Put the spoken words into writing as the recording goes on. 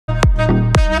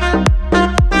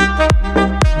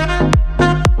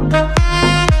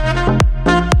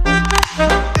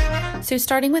So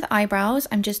starting with eyebrows,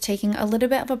 I'm just taking a little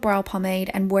bit of a brow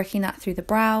pomade and working that through the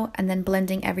brow and then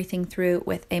blending everything through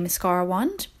with a mascara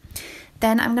wand.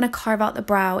 Then I'm going to carve out the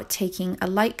brow taking a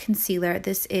light concealer.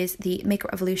 This is the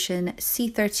Makeup Revolution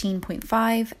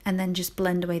C13.5 and then just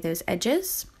blend away those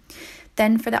edges.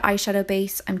 Then for the eyeshadow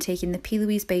base, I'm taking the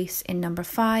Plouise base in number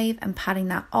 5 and patting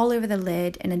that all over the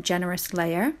lid in a generous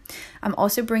layer. I'm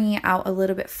also bringing it out a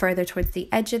little bit further towards the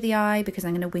edge of the eye because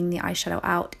I'm going to wing the eyeshadow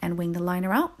out and wing the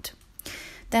liner out.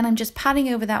 Then I'm just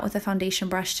patting over that with a foundation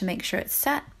brush to make sure it's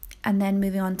set. And then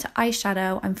moving on to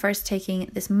eyeshadow, I'm first taking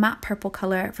this matte purple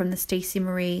color from the Stacey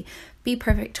Marie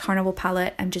bPerfect Carnival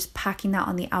Palette and just packing that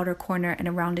on the outer corner in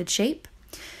a rounded shape.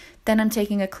 Then I'm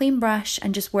taking a clean brush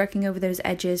and just working over those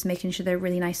edges, making sure they're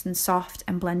really nice and soft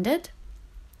and blended.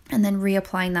 And then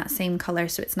reapplying that same color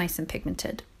so it's nice and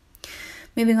pigmented.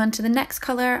 Moving on to the next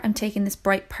color, I'm taking this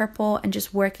bright purple and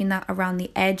just working that around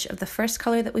the edge of the first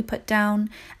color that we put down.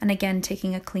 And again,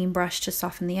 taking a clean brush to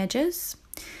soften the edges.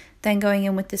 Then going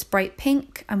in with this bright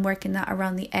pink, I'm working that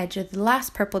around the edge of the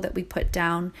last purple that we put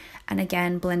down. And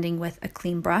again, blending with a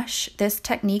clean brush. This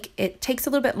technique, it takes a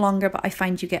little bit longer, but I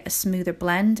find you get a smoother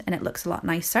blend and it looks a lot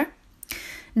nicer.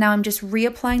 Now I'm just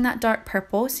reapplying that dark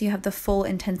purple so you have the full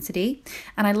intensity.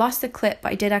 And I lost the clip,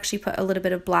 but I did actually put a little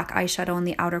bit of black eyeshadow on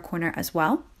the outer corner as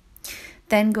well.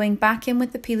 Then going back in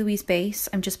with the Plouise base,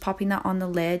 I'm just popping that on the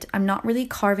lid. I'm not really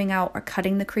carving out or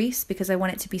cutting the crease because I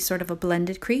want it to be sort of a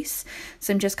blended crease.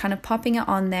 So I'm just kind of popping it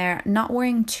on there, not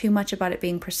worrying too much about it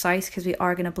being precise because we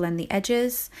are going to blend the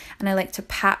edges. And I like to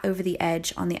pat over the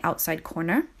edge on the outside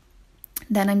corner.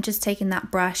 Then I'm just taking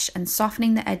that brush and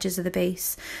softening the edges of the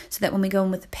base so that when we go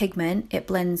in with the pigment, it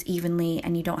blends evenly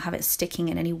and you don't have it sticking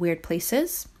in any weird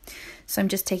places. So I'm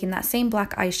just taking that same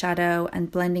black eyeshadow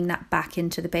and blending that back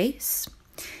into the base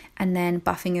and then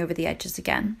buffing over the edges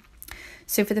again.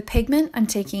 So for the pigment, I'm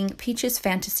taking Peach's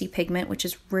Fantasy pigment, which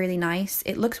is really nice.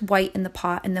 It looks white in the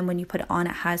pot and then when you put it on,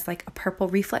 it has like a purple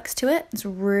reflex to it. It's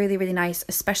really, really nice,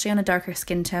 especially on a darker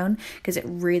skin tone because it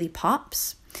really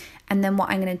pops. And then what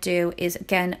I'm going to do is,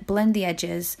 again, blend the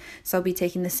edges. So I'll be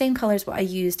taking the same colors what I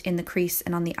used in the crease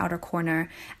and on the outer corner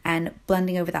and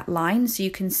blending over that line. So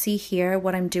you can see here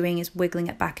what I'm doing is wiggling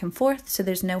it back and forth so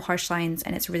there's no harsh lines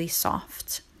and it's really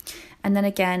soft. And then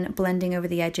again, blending over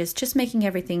the edges, just making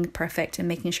everything perfect and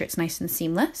making sure it's nice and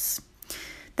seamless.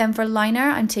 Then for liner,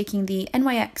 I'm taking the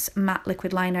NYX matte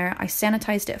liquid liner. I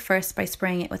sanitized it first by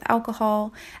spraying it with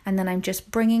alcohol, and then I'm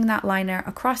just bringing that liner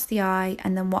across the eye,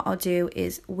 and then what I'll do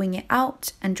is wing it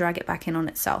out and drag it back in on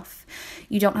itself.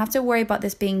 You don't have to worry about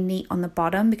this being neat on the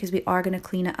bottom because we are going to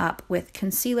clean it up with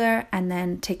concealer and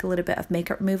then take a little bit of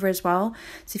makeup remover as well.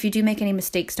 So if you do make any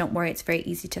mistakes, don't worry, it's very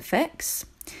easy to fix.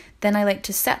 Then I like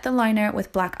to set the liner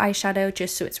with black eyeshadow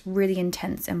just so it's really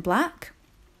intense and black.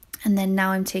 And then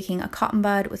now I'm taking a cotton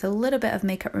bud with a little bit of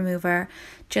makeup remover,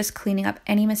 just cleaning up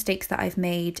any mistakes that I've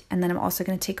made. And then I'm also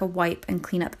going to take a wipe and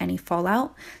clean up any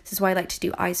fallout. This is why I like to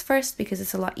do eyes first because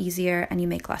it's a lot easier and you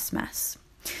make less mess.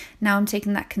 Now I'm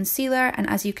taking that concealer, and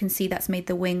as you can see, that's made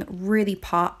the wing really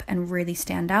pop and really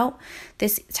stand out.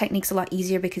 This technique's a lot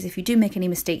easier because if you do make any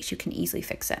mistakes, you can easily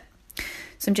fix it.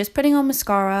 So I'm just putting on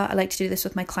mascara. I like to do this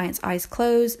with my clients' eyes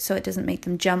closed so it doesn't make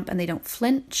them jump and they don't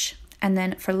flinch. And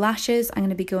then for lashes, I'm going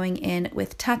to be going in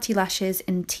with Tatti Lashes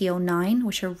in TL9,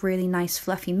 which are really nice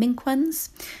fluffy mink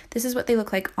ones. This is what they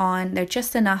look like on. They're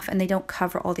just enough and they don't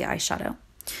cover all the eyeshadow.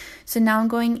 So now I'm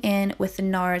going in with the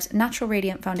Nars Natural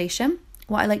Radiant Foundation.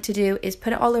 What I like to do is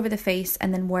put it all over the face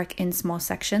and then work in small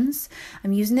sections.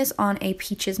 I'm using this on a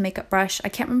Peaches makeup brush. I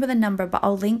can't remember the number, but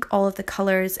I'll link all of the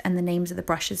colors and the names of the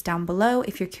brushes down below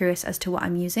if you're curious as to what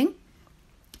I'm using.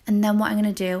 And then what I'm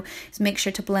going to do is make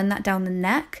sure to blend that down the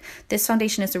neck. This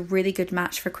foundation is a really good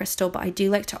match for Crystal, but I do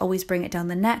like to always bring it down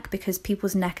the neck because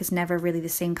people's neck is never really the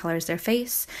same color as their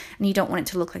face, and you don't want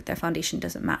it to look like their foundation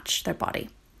doesn't match their body.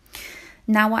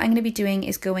 Now what I'm going to be doing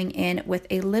is going in with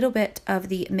a little bit of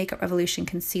the Makeup Revolution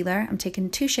concealer. I'm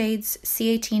taking two shades,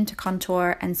 C18 to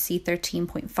contour and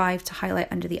C13.5 to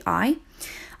highlight under the eye.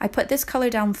 I put this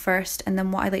color down first, and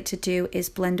then what I like to do is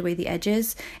blend away the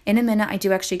edges. In a minute, I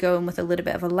do actually go in with a little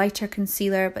bit of a lighter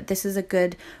concealer, but this is a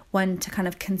good one to kind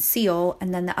of conceal,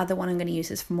 and then the other one I'm going to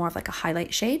use is for more of like a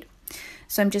highlight shade.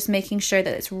 So I'm just making sure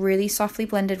that it's really softly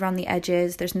blended around the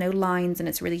edges, there's no lines, and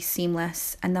it's really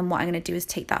seamless. And then what I'm going to do is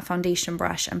take that foundation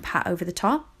brush and pat over the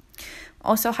top.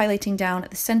 Also highlighting down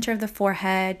at the center of the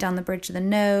forehead, down the bridge of the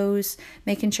nose,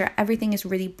 making sure everything is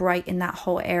really bright in that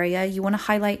whole area. You want to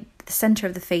highlight the center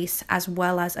of the face as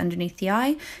well as underneath the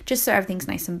eye, just so everything's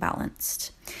nice and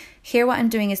balanced. Here what I'm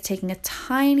doing is taking a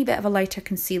tiny bit of a lighter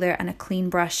concealer and a clean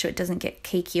brush so it doesn't get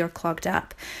cakey or clogged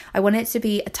up. I want it to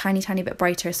be a tiny bit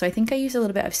brighter, so I think I use a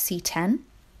little bit of C10.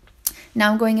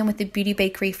 Now I'm going in with the Beauty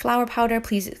Bakerie flower powder.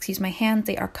 Please excuse my hands,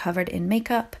 they are covered in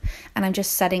makeup, and I'm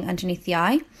just setting underneath the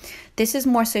eye. This is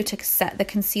more so to set the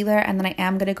concealer, and then I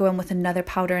am going to go in with another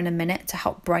powder in a minute to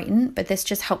help brighten, but this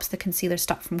just helps the concealer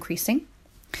stop from creasing.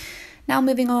 Now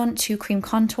moving on to cream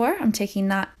contour, I'm taking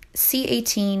that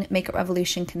C18 Makeup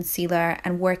Revolution concealer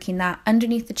and working that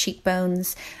underneath the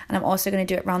cheekbones, and I'm also going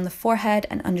to do it around the forehead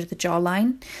and under the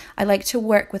jawline. I like to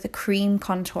work with a cream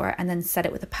contour and then set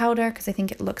it with a powder because I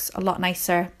think it looks a lot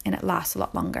nicer and it lasts a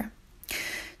lot longer.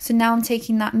 So now I'm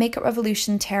taking that Makeup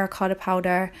Revolution Terracotta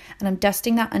powder and I'm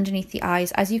dusting that underneath the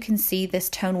eyes. As you can see, this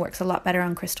tone works a lot better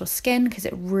on Crystal's skin because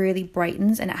it really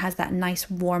brightens and it has that nice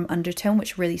warm undertone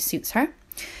which really suits her.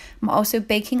 I'm also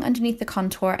baking underneath the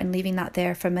contour and leaving that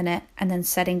there for a minute and then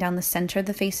setting down the center of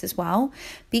the face as well.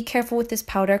 Be careful with this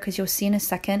powder because you'll see in a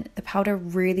second the powder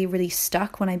really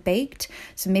stuck when I baked,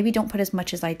 so maybe don't put as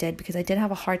much as I did because I did have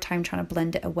a hard time trying to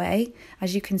blend it away.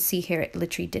 As you can see here, it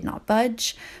literally did not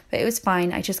budge, but it was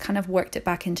fine. I just kind of worked it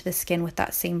back into the skin with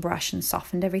that same brush and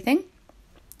softened everything.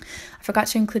 I forgot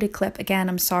to include a clip again,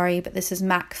 I'm sorry, but this is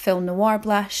MAC Film Noir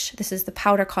blush. This is the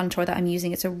powder contour that I'm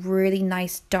using. It's a really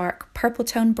nice dark purple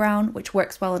tone brown, which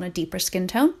works well on a deeper skin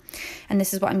tone. And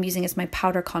this is what I'm using as my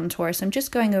powder contour. So I'm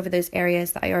just going over those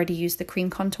areas that I already used the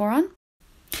cream contour on.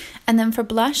 And then for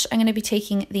blush, I'm going to be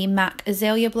taking the MAC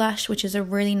Azalea Blush, which is a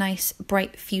really nice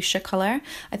bright fuchsia color.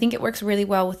 I think it works really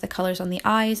well with the colors on the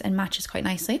eyes and matches quite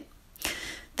nicely.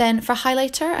 Then for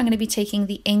highlighter, I'm going to be taking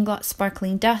the Inglot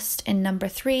Sparkling Dust in number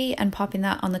 3 and popping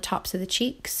that on the tops of the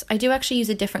cheeks. I do actually use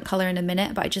a different color in a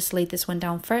minute, but I just laid this one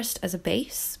down first as a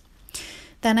base.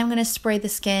 Then I'm going to spray the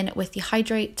skin with the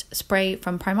Hydrate spray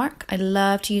from Primark. I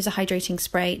love to use a hydrating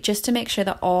spray just to make sure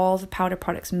that all the powder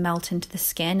products melt into the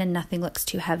skin and nothing looks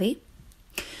too heavy.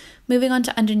 Moving on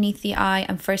to underneath the eye,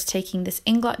 I'm first taking this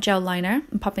Inglot gel liner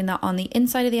and popping that on the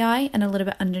inside of the eye and a little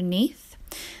bit underneath.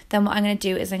 Then what I'm going to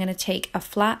do is I'm going to take a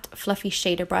flat, fluffy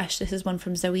shader brush. This is one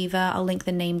from Zoeva. I'll link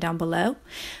the name down below.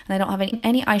 And I don't have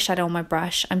any eyeshadow on my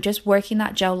brush. I'm just working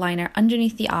that gel liner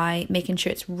underneath the eye, making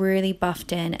sure it's really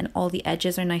buffed in and all the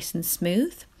edges are nice and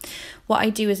smooth. What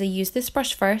I do is I use this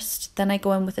brush first, then I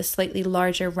go in with a slightly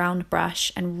larger round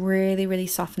brush and really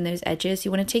soften those edges.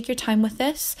 You want to take your time with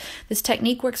this. This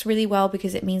technique works really well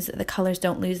because it means that the colors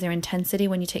don't lose their intensity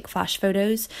when you take flash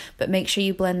photos, but make sure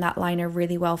you blend that liner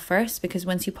really well first because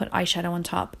once you put eyeshadow on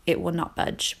top, it will not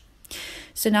budge.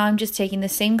 So now I'm just taking the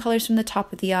same colors from the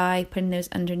top of the eye, putting those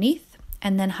underneath,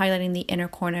 and then highlighting the inner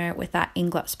corner with that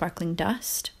Inglot Sparkling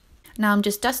Dust. Now I'm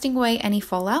just dusting away any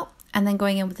fallout. And then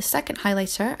going in with the second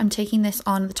highlighter, I'm taking this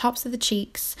on the tops of the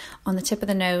cheeks, on the tip of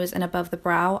the nose and above the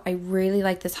brow. I really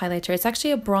like this highlighter. It's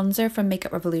actually a bronzer from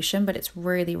Makeup Revolution, but it's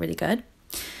really good.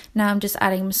 Now I'm just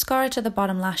adding mascara to the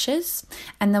bottom lashes.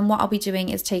 And then what I'll be doing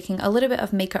is taking a little bit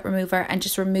of makeup remover and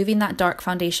just removing that dark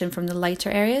foundation from the lighter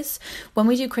areas. When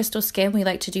we do crystal skin, we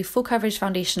like to do full coverage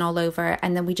foundation all over,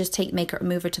 and then we just take makeup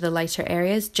remover to the lighter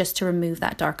areas just to remove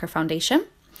that darker foundation.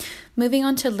 Moving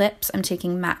on to lips, I'm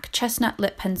taking MAC Chestnut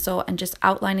Lip Pencil and just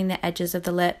outlining the edges of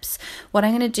the lips. What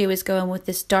I'm going to do is go in with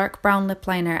this dark brown lip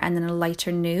liner and then a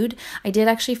lighter nude. I did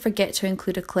actually forget to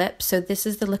include a clip, so this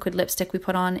is the liquid lipstick we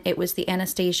put on. It was the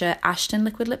Anastasia Ashton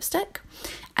liquid lipstick.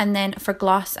 And then for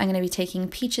gloss, I'm going to be taking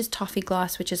Peaches Toffee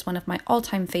Gloss, which is one of my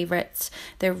all-time favorites.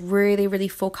 They're really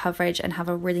full coverage and have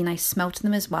a really nice smell to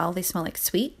them as well. They smell like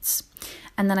sweets.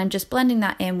 And then I'm just blending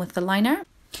that in with the liner.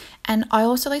 And I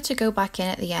also like to go back in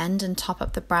at the end and top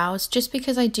up the brows. Just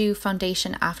because I do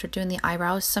foundation after doing the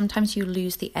eyebrows, sometimes you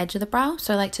lose the edge of the brow,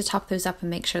 so I like to top those up and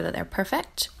make sure that they're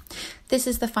perfect. This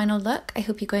is the final look. I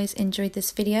hope you guys enjoyed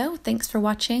this video. Thanks for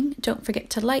watching. Don't forget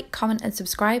to like, comment and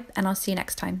subscribe, and I'll see you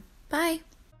next time. Bye!